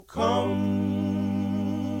Come,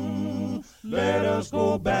 let us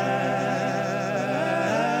go back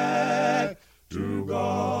to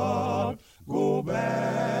God. Go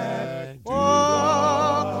back to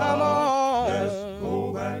God. Come on. Let's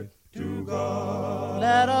go back to God.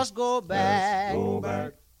 Let us go back. Let's go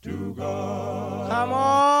back to God. Come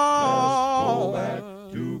on. Let's go back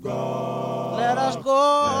to God. Let us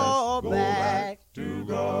go Let's go back to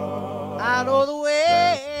God. I know the way.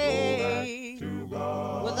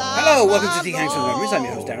 Hello, welcome to T. Hanks with Memories. I'm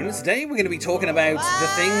your host Darren, and today we're going to be talking about the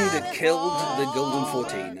thing that killed the Golden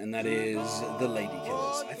 14, and that is the Lady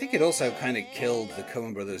Killers. I think it also kind of killed the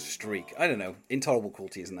Coen Brothers streak. I don't know, Intolerable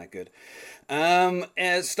Cruelty isn't that good.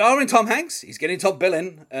 Starring Tom Hanks, he's getting top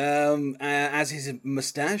billing as his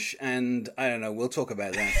moustache, and I don't know, we'll talk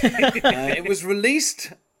about that. It was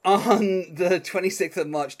released on the 26th of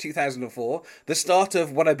March 2004, the start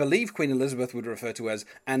of what I believe Queen Elizabeth would refer to as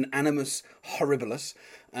an animus horribilis.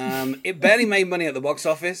 It barely made money at the box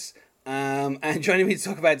office. And joining me to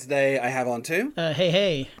talk about it today, I have Ontu.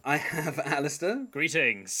 Hey. I have Alistair.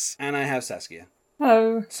 Greetings. And I have Saskia.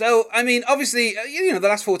 Hello. So, I mean, obviously, the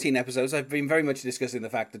last 14 episodes, I've been very much discussing the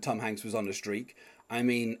fact that Tom Hanks was on a streak. I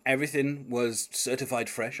mean, everything was certified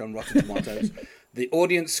fresh on Rotten Tomatoes. The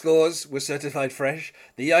audience scores were certified fresh.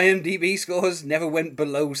 The IMDb scores never went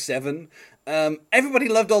below 7. Everybody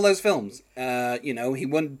loved all those films. He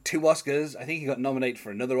won 2 Oscars. I think he got nominated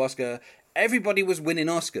for another Oscar. Everybody was winning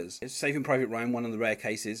Oscars. Saving Private Ryan, one of the rare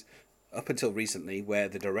cases, up until recently, where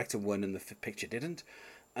the director won and the picture didn't.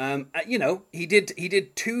 He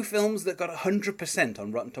did 2 films that got 100%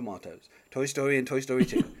 on Rotten Tomatoes. Toy Story and Toy Story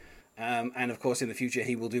 2. And of course, in the future,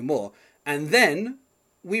 he will do more. And then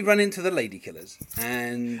we run into the Lady Killers,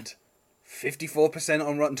 and 54%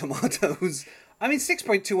 on Rotten Tomatoes. I mean,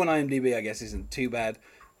 6.2 on IMDb, I guess, isn't too bad.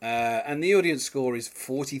 And the audience score is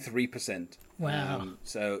 43%. Wow.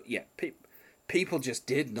 People just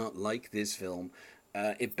did not like this film.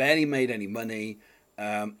 It barely made any money.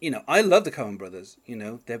 I love the Coen Brothers.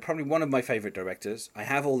 They're probably one of my favorite directors. I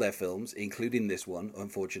have all their films, including this one,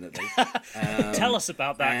 unfortunately. Tell us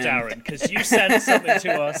about that, Darren, because you sent something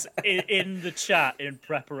to us in the chat in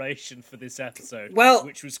preparation for this episode,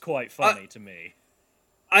 which was quite funny to me.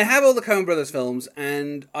 I have all the Coen Brothers films,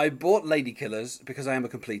 and I bought Lady Killers because I am a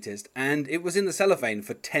completist, and it was in the cellophane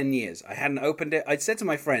for 10 years. I hadn't opened it. I'd said to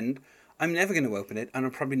my friend, I'm never going to open it, and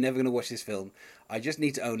I'm probably never going to watch this film. I just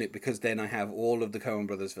need to own it because then I have all of the Coen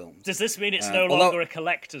Brothers films. Does this mean it's no longer a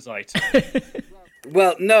collector's item?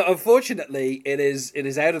 Well, no, unfortunately, it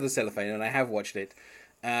is out of the cellophane, and I have watched it.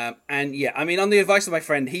 On the advice of my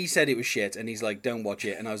friend, he said it was shit, and he's like, don't watch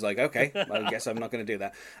it. And I was like, okay, I guess I'm not going to do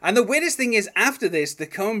that. And the weirdest thing is, after this, the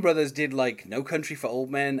Coen Brothers did, No Country for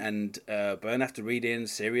Old Men and Burn After Reading,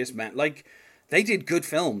 Serious Man. They did good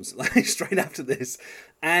films, straight after this.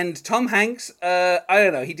 And Tom Hanks, I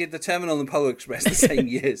don't know, he did The Terminal and Polar Express the same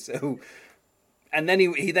year, so... And then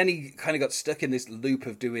he kind of got stuck in this loop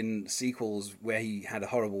of doing sequels where he had a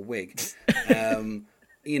horrible wig.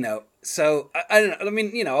 So I don't know. I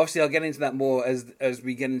mean, obviously I'll get into that more as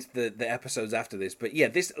we get into the episodes after this. But yeah,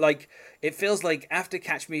 this it feels like after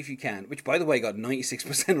Catch Me If You Can, which by the way got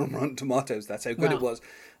 96% on Rotten Tomatoes. That's how good it was.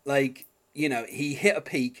 He hit a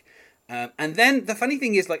peak. And then the funny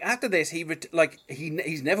thing is, after this,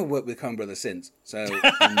 he's never worked with Coen Brothers since. So,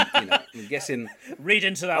 I'm guessing... Read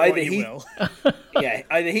into that what you will. Yeah,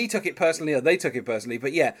 either he took it personally or they took it personally.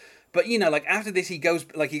 But yeah, after this, he goes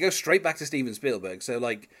straight back to Steven Spielberg. So,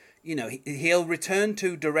 he'll return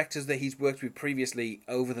to directors that he's worked with previously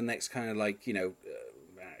over the next kind of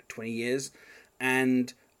 20 years.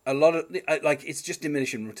 And a lot of, it's just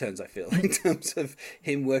diminishing returns, I feel, in terms of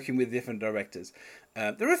him working with different directors.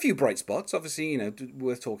 There are a few bright spots, obviously,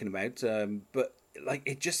 worth talking about. But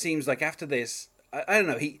it just seems like after this, I don't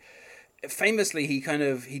know. He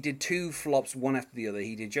did 2 flops, one after the other.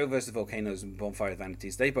 He did Joe vs. Volcanoes and Bonfire of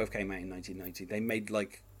Vanities. They both came out in 1990. They made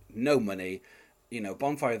no money.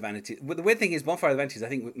 Bonfire of Vanities. Well, the weird thing is, Bonfire of Vanities, I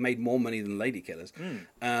think, made more money than Lady Killers.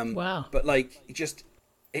 Wow. But just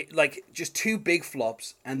 2 big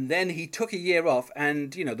flops, and then he took a year off,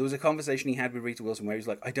 and there was a conversation he had with Rita Wilson where he was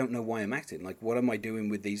like, I don't know why I'm acting, what am I doing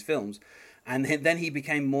with these films? And then he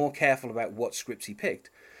became more careful about what scripts he picked,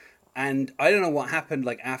 and I don't know what happened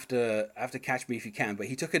after Catch Me If You Can, but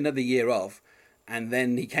he took another year off, and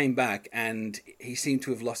then he came back, and he seemed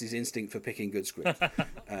to have lost his instinct for picking good scripts.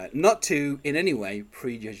 Not to in any way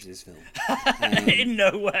prejudge this film. In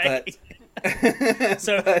no way. But,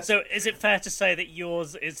 So is it fair to say that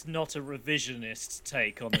yours is not a revisionist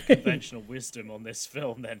take on the conventional wisdom on this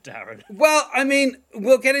film then, Darren? Well, I mean,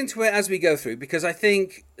 we'll get into it as we go through, because I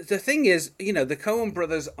think the thing is, the Coen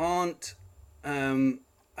brothers aren't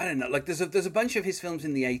I don't know. Like there's a bunch of his films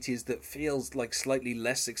in the 80s that feels like slightly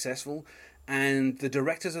less successful, and the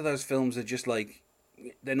directors of those films are just like,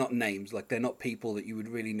 they're not names. Like they're not people that you would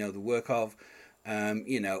really know the work of. I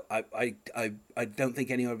don't think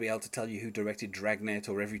anyone would be able to tell you who directed Dragnet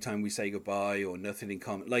or Every Time We Say Goodbye or Nothing in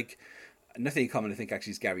Common. Like Nothing in Common, I think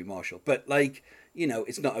actually is Gary Marshall. But like,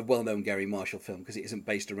 it's not a well-known Gary Marshall film because it isn't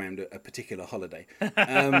based around a particular holiday.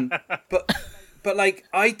 But like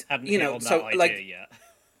Hadn't hit on that idea yet.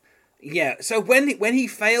 Yeah. So when he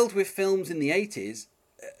failed with films in the 80s,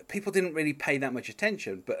 people didn't really pay that much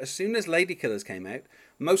attention. But as soon as Ladykillers came out,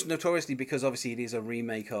 most notoriously because obviously it is a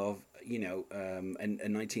remake of a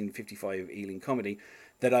 1955 Ealing comedy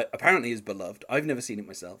that apparently is beloved. I've never seen it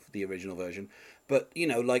myself, the original version. But,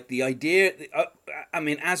 like the idea,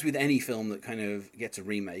 as with any film that kind of gets a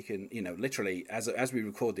remake, and, literally, as we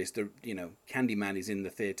record this, Candyman is in the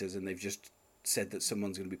theatres and they've just said that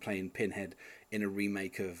someone's going to be playing Pinhead in a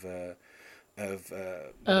remake of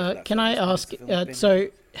can I ask, so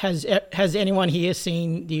has anyone here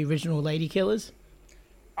seen the original Ladykillers?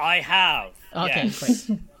 I have. Okay, yes.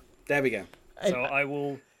 great. There we go. So I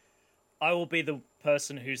will be the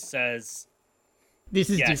person who says this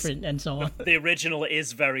is yes, different and so on. The original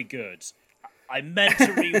is very good. I meant to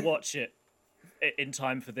rewatch it in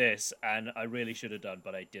time for this, and I really should have done,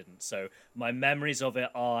 but I didn't. So my memories of it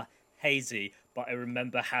are hazy, but I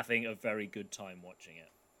remember having a very good time watching it.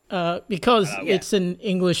 Because it's an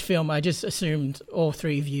English film, I just assumed all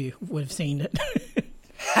three of you would have seen it.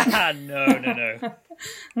 No.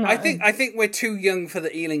 I think we're too young for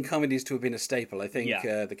the Ealing comedies to have been a staple. I think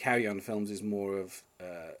the Carry On films is more of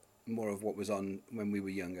what was on when we were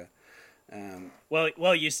younger.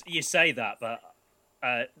 Well, you say that, but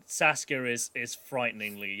Saskia is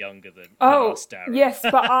frighteningly younger than us, Darren. Yes,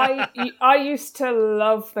 but I used to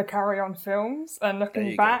love the Carry On films, and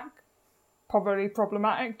looking back, probably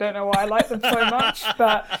problematic. Don't know why I like them so much,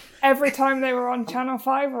 but every time they were on Channel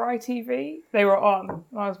 5 or ITV, they were on.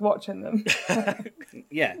 I was watching them.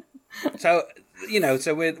 Yeah. So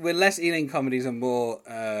we're less Ealing comedies and more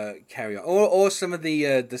Carry On, or some of the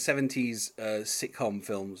 70s sitcom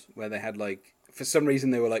films where they had like, for some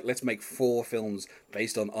reason they were like, let's make 4 films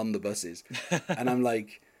based on the buses, and I'm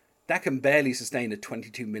like, that can barely sustain a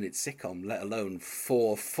 22-minute sitcom, let alone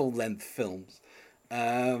 4 full-length films.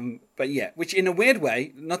 But yeah, which in a weird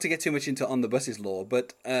way, not to get too much into On the Buses lore,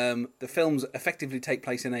 but the films effectively take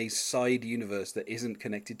place in a side universe that isn't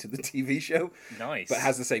connected to the TV show. Nice. But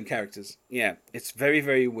has the same characters. Yeah, it's very,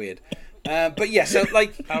 very weird. But yeah, so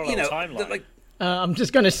like, timeline. I'm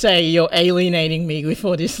just going to say you're alienating me with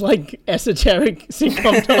all this like esoteric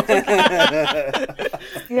sitcom talk.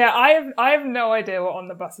 Yeah, I have no idea what On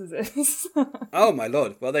the Buses is. Oh my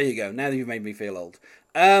lord. Well, there you go. Now that you've made me feel old.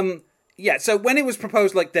 Yeah, so when it was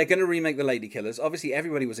proposed, like, they're going to remake The Ladykillers, obviously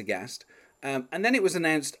everybody was aghast. And then it was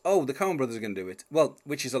announced, the Coen brothers are going to do it. Well,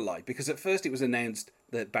 which is a lie, because at first it was announced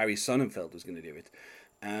that Barry Sonnenfeld was going to do it.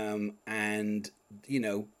 And,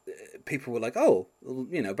 people were like,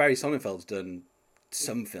 Barry Sonnenfeld's done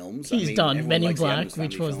some films. He's done Men in Black,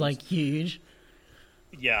 which was, like, huge.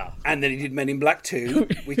 Yeah. And then he did Men in Black 2,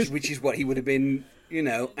 which is what he would have been,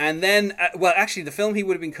 And then, actually, the film he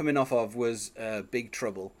would have been coming off of was Big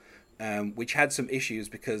Trouble. Which had some issues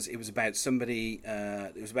because it was about somebody.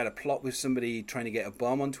 It was about a plot with somebody trying to get a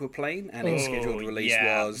bomb onto a plane, and its scheduled release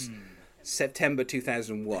was September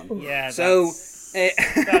 2001. Yeah. So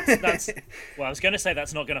that's well, I was going to say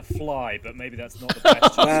that's not going to fly, but maybe that's not the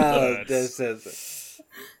best choice of words.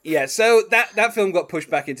 Yeah. So that film got pushed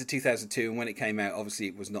back into 2002, and when it came out, obviously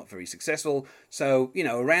it was not very successful. So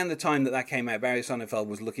around the time that came out, Barry Sonnenfeld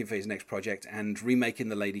was looking for his next project, and remaking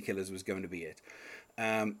The Ladykillers was going to be it.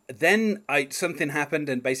 Then something happened,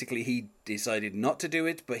 and basically he decided not to do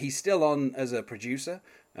it, but he's still on as a producer,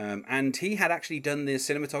 and he had actually done the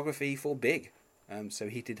cinematography for Big, so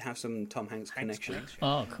he did have some Tom Hanks connection.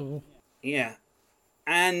 Oh, cool. Yeah,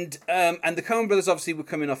 and the Coen brothers obviously were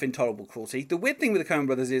coming off Intolerable Cruelty. The weird thing with the Coen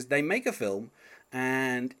brothers is they make a film,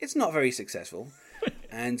 and it's not very successful,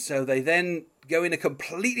 and so they then go in a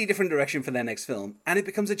completely different direction for their next film, and it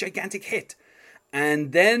becomes a gigantic hit.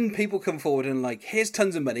 And then people come forward and like, here's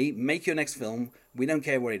tons of money, make your next film, we don't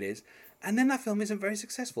care what it is. And then that film isn't very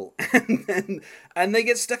successful. and they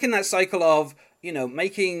get stuck in that cycle of,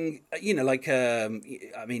 making,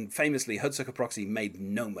 famously, Hudsucker Proxy made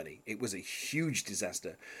no money. It was a huge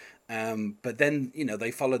disaster. But then,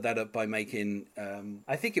 they followed that up by making,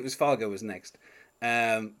 I think it was Fargo was next.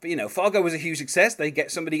 But Fargo was a huge success.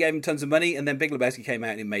 Somebody gave them tons of money, and then Big Lebowski came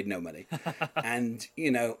out and it made no money. And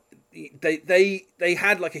they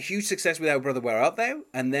had like a huge success with Our Brother Where Art Thou,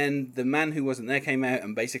 and then The Man Who Wasn't There came out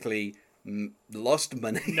and basically lost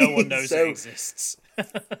money. No one knows So, it exists.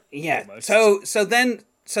 yeah. Almost.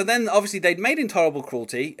 So then obviously they'd made Intolerable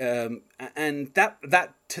Cruelty, and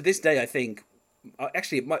that to this day I think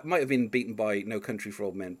actually it might have been beaten by No Country for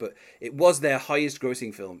Old Men, but it was their highest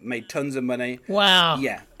grossing film. Made tons of money. Wow.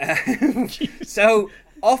 Yeah. So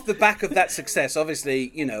off the back of that success,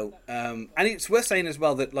 obviously, and it's worth saying as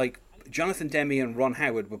well that like Jonathan Demme and Ron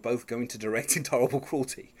Howard were both going to direct Intolerable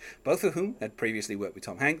Cruelty, both of whom had previously worked with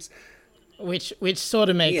Tom Hanks. Which sort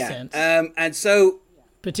of makes Yeah. sense. And so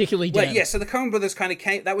Particularly well, Demme. yeah, so the Coen brothers kind of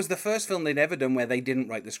came. That was the first film they'd ever done where they didn't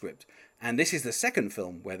write the script, and this is the second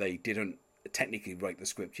film where they didn't technically write the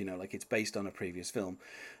script. Like it's based on a previous film,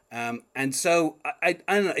 and so I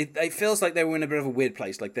don't know. It feels like they were in a bit of a weird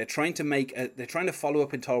place. Like they're trying to follow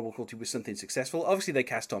up Intolerable Cruelty with something successful. Obviously, they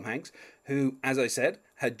cast Tom Hanks, who, as I said,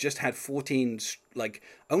 had just had 14. Like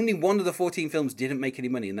only one of the 14 films didn't make any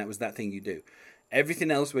money, and that was That Thing You Do.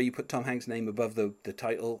 Everything else where you put Tom Hanks' name above the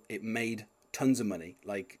title, it made tons of money.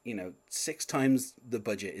 6 times the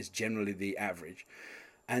budget is generally the average.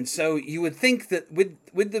 And so you would think that with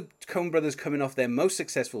the Coen brothers coming off their most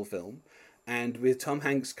successful film, and with Tom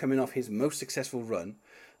Hanks coming off his most successful run,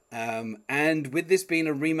 and with this being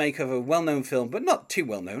a remake of a well-known film, but not too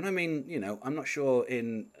well-known. I mean, I'm not sure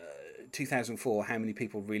in 2004 how many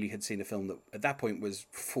people really had seen a film that at that point was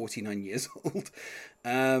 49 years old.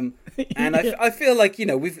 And I feel like,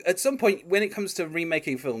 we've at some point when it comes to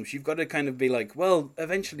remaking films, you've got to kind of be like, well,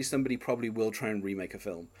 eventually somebody probably will try and remake a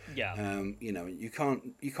film. Yeah. You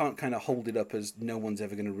can't kind of hold it up as no one's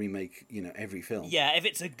ever going to remake, every film. Yeah, if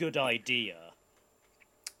it's a good idea.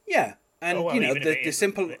 Yeah. And, even if it the isn't.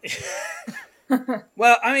 simple...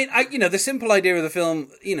 Well, I mean, the simple idea of the film,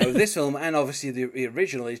 this film and obviously the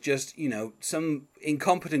original is just, some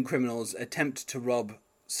incompetent criminals attempt to rob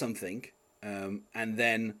something, and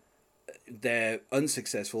then they're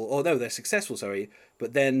unsuccessful. Or no, they're successful, sorry,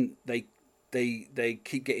 but then they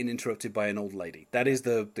keep getting interrupted by an old lady. That is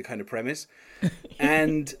the kind of premise.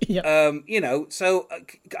 And, Yep. so,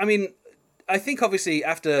 I mean, I think obviously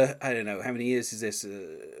after, I don't know, how many years is this?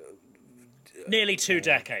 Nearly 2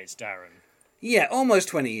 decades, Darren. Yeah, almost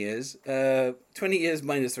 20 years. 20 years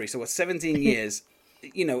minus 3, so what, 17 years.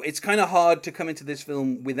 It's kind of hard to come into this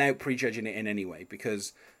film without prejudging it in any way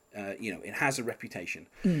because, it has a reputation.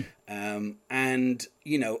 And,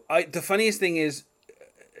 the funniest thing is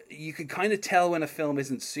you can kind of tell when a film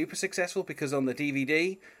isn't super successful because on the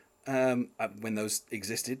DVD, when those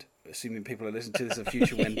existed, assuming people are listening to this in the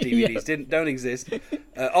future when DVDs don't exist.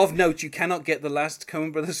 Of note, you cannot get the last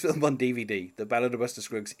Coen Brothers film on DVD. The Ballad of Buster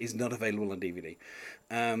Scruggs is not available on DVD.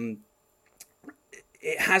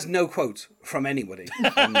 It has no quote from anybody.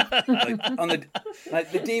 On the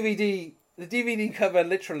DVD cover,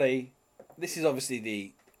 literally, this is obviously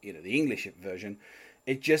the English version.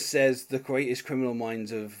 It just says the greatest criminal minds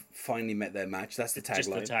have finally met their match. That's the tagline. Just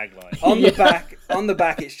the tagline. On the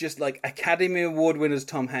back, it's just like Academy Award winners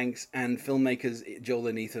Tom Hanks and filmmakers Joel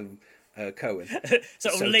and Ethan Cohen.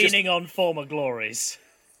 Sort of leaning on former glories.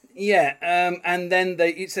 Yeah, and then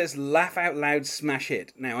it says laugh out loud smash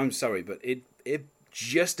hit. Now I'm sorry, but it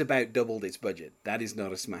just about doubled its budget. That is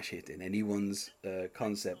not a smash hit in anyone's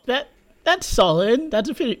concept. That's solid. That's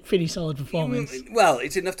a pretty solid performance. Well,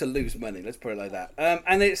 it's enough to lose money. Let's put it like that.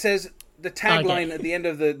 And it says the tagline at the end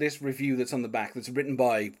of this review that's on the back, that's written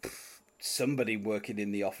by somebody working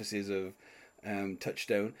in the offices of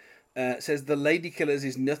Touchstone, says the Lady Killers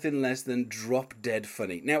is nothing less than drop dead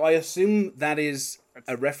funny. Now, I assume that is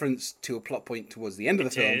a reference to a plot point towards the end of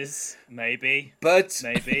the film. It is, maybe. But it's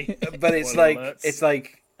Spoiler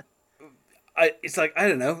like I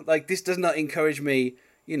don't know. Like this does not encourage me.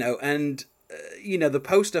 And the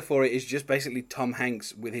poster for it is just basically Tom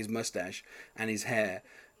Hanks with his mustache and his hair,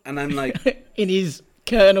 and I'm like, in his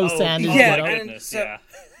Colonel Sanders. yeah, getup. Goodness, so-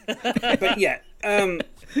 yeah. but yeah,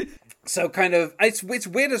 so kind of it's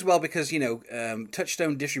weird as well because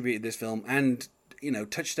Touchstone distributed this film, and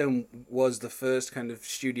Touchstone was the first kind of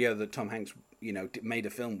studio that Tom Hanks made a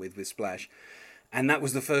film with Splash. And that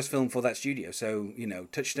was the first film for that studio. So,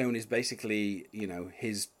 Touchstone is basically,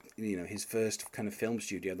 his first kind of film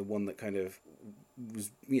studio, the one that kind of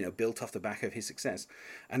was, built off the back of his success.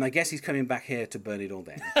 And I guess he's coming back here to burn it all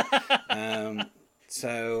down.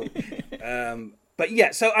 But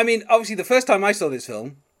yeah, so, I mean, obviously the first time I saw this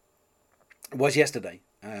film was yesterday.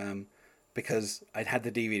 Because I'd had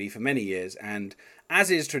the DVD for many years, and as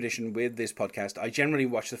is tradition with this podcast, I generally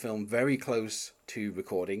watch the film very close to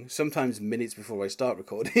recording, sometimes minutes before I start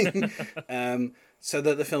recording, so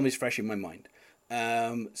that the film is fresh in my mind.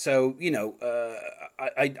 So,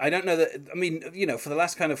 I don't know that. I mean, for the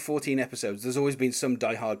last kind of 14 episodes, there's always been some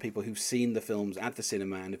diehard people who've seen the films at the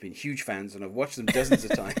cinema and have been huge fans and have watched them dozens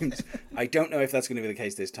of times. I don't know if that's going to be the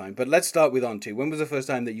case this time. But let's start with Onto. When was the first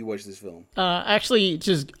time that you watched this film? Actually,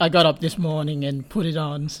 I got up this morning and put it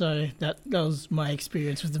on, so that was my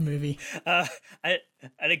experience with the movie. And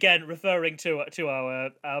again, referring to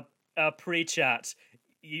our pre-chat,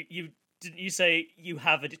 you didn't you say you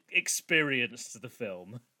have experienced the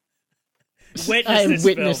film? I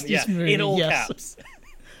witnessed film, this movie, in all yes. caps.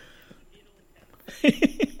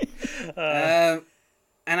 And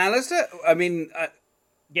Alistair, I mean...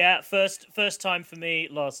 Yeah, first time for me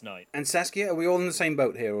last night. And Saskia, are we all in the same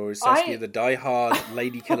boat here, or is Saskia the die-hard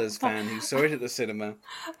Lady Killers fan who saw it at the cinema?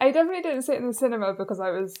 I definitely didn't see it in the cinema because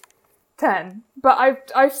I was 10, but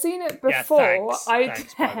I've seen it before. Yeah,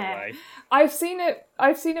 thanks, by the way. I've seen it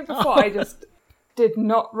before. I just did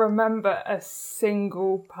not remember a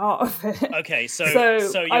single part of it. Okay, so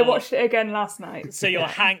I watched it again last night. So your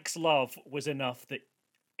Hanks love was enough that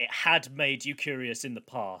it had made you curious in the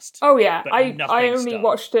past. Oh yeah, but I only stuck.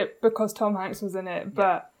 watched it because Tom Hanks was in it,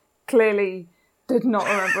 but clearly did not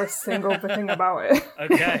remember a single thing about it.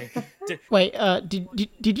 Okay. Wait,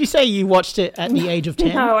 did you say you watched it at the age of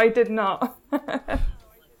 10? No, I did not.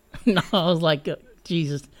 No, I was like,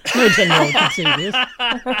 Jesus, no 10-year-old can see this.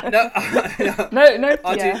 No,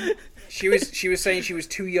 Auntie, yeah. she was saying she was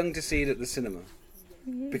too young to see it at the cinema.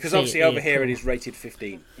 Because See, obviously yeah, over here cool. it is rated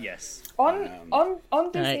 15. Yes. On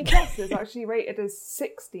Disney Right. Plus, it's actually rated as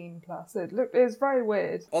 16 plus. It's very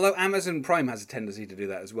weird. Although Amazon Prime has a tendency to do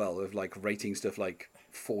that as well, of like rating stuff like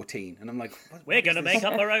 14. And I'm like, We're going to make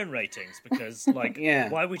up our own ratings because, like, Yeah.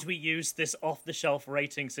 why would we use this off-the-shelf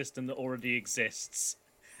rating system that already exists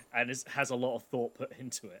and has a lot of thought put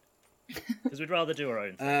into it? Because we'd rather do our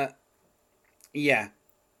own thing. Yeah.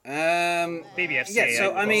 BBFC. Yeah,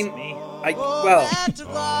 so, I mean, me.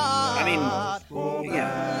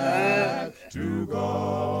 yeah. To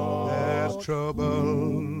God. There's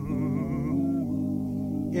trouble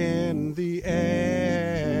in the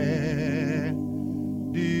air.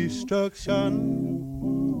 Destruction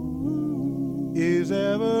is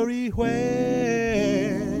everywhere.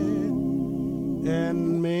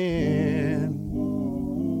 And men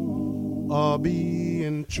are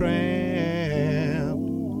being trapped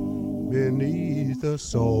beneath the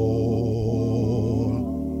soul,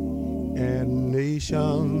 and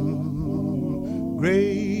nations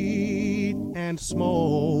great and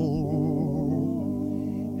small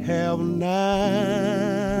have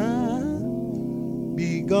now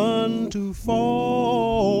begun to fall.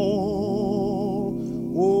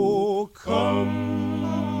 Oh, come,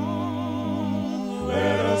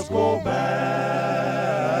 let us go back